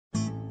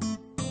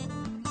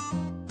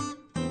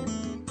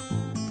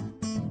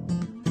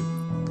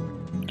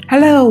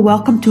Hello,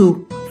 welcome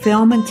to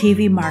Film and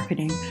TV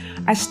Marketing.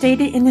 As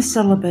stated in the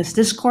syllabus,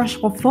 this course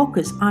will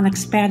focus on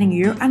expanding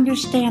your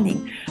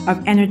understanding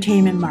of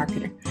entertainment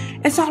marketing.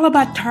 It's all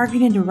about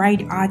targeting the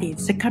right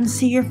audience to come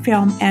see your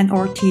film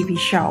and/or TV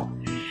show.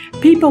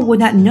 People would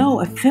not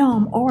know a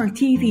film or a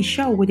TV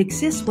show would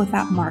exist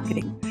without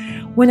marketing.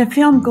 When a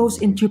film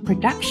goes into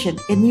production,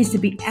 it needs to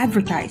be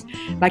advertised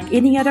like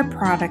any other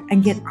product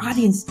and get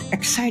audience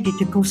excited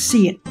to go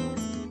see it.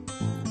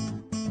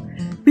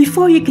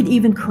 Before you can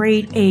even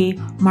create a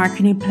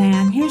marketing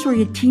plan, here's where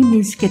your team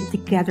needs to get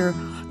together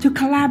to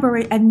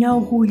collaborate and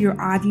know who your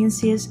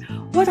audience is,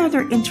 what are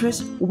their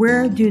interests,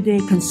 where do they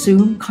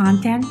consume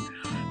content.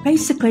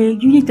 Basically,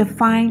 you need to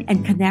find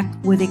and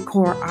connect with a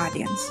core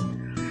audience.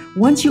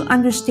 Once you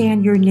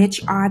understand your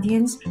niche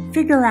audience,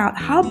 figure out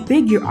how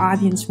big your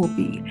audience will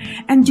be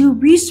and do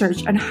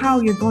research on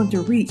how you're going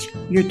to reach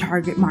your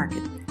target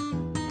market.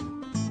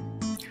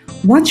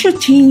 Once your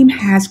team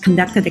has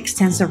conducted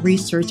extensive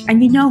research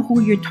and you know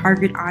who your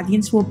target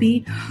audience will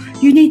be,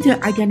 you need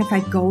to identify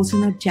goals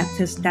and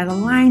objectives that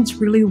aligns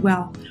really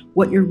well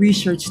what your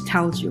research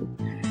tells you.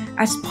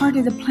 As part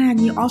of the plan,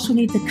 you also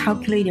need to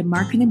calculate a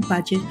marketing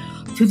budget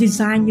to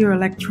design your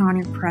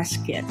electronic press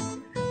kit.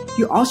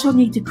 You also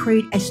need to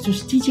create a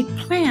strategic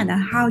plan on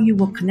how you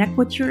will connect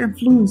with your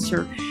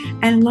influencer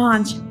and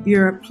launch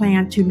your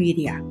plan to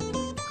media.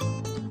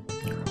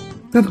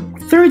 The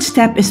third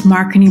step is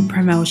marketing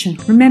promotion.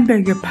 Remember,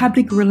 your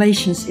public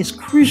relations is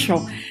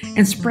crucial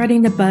in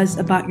spreading the buzz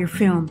about your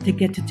film to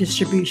get to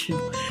distribution.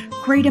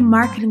 Create a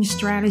marketing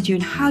strategy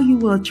on how you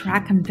will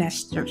attract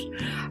investors,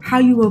 how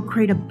you will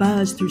create a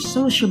buzz through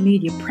social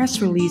media, press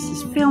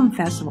releases, film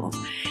festivals.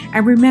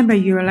 And remember,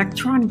 your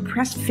electronic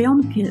press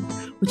film kit,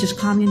 which is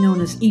commonly known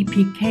as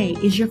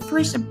EPK, is your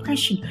first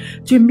impression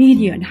to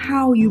media and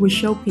how you will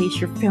showcase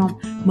your film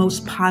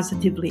most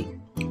positively.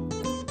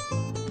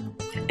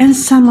 In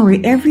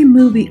summary, every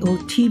movie or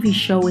TV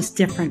show is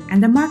different,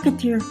 and the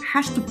marketer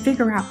has to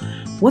figure out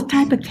what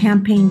type of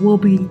campaign will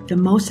be the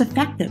most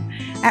effective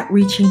at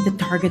reaching the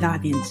target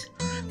audience.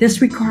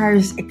 This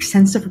requires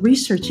extensive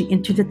researching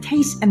into the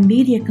taste and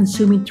media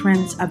consuming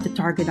trends of the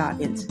target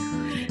audience.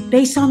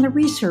 Based on the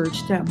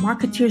research, the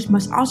marketers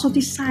must also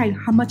decide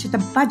how much of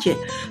the budget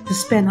to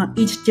spend on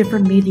each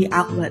different media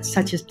outlet,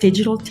 such as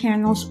digital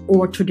channels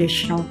or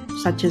traditional,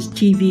 such as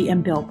TV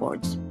and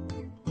billboards.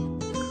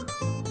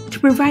 To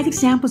provide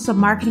examples of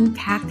marketing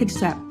tactics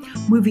that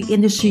movie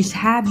industries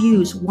have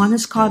used, one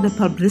is called the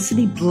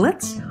publicity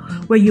blitz,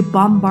 where you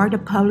bombard the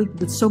public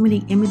with so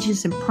many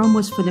images and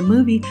promos for the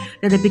movie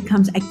that it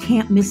becomes a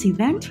can't-miss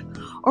event,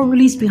 or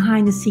release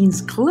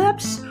behind-the-scenes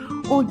clips,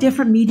 or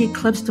different media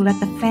clips to let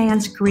the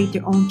fans create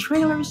their own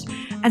trailers,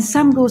 and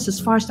some goes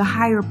as far as to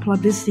hire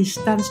publicity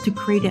stunts to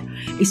create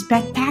a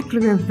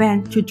spectacular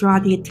event to draw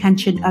the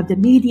attention of the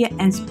media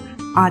and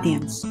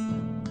audience.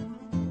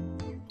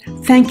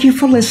 Thank you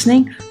for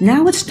listening.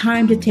 Now it's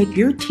time to take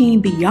your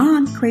team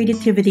beyond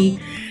creativity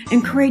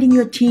in creating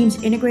your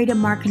team's integrated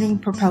marketing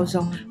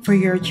proposal for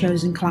your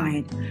chosen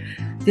client.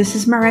 This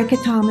is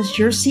Marika Thomas,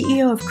 your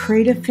CEO of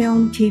Creative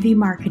Film TV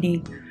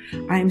Marketing.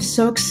 I am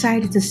so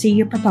excited to see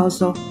your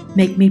proposal.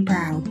 Make me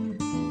proud.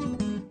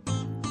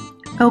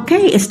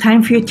 Okay, it's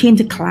time for your team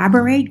to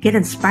collaborate, get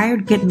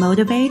inspired, get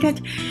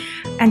motivated.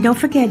 And don't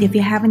forget, if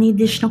you have any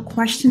additional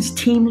questions,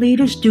 team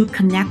leaders, do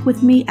connect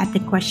with me at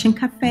the Question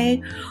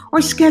Cafe or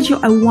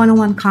schedule a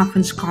one-on-one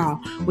conference call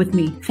with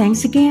me.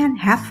 Thanks again.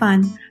 Have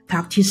fun.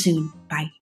 Talk to you soon. Bye.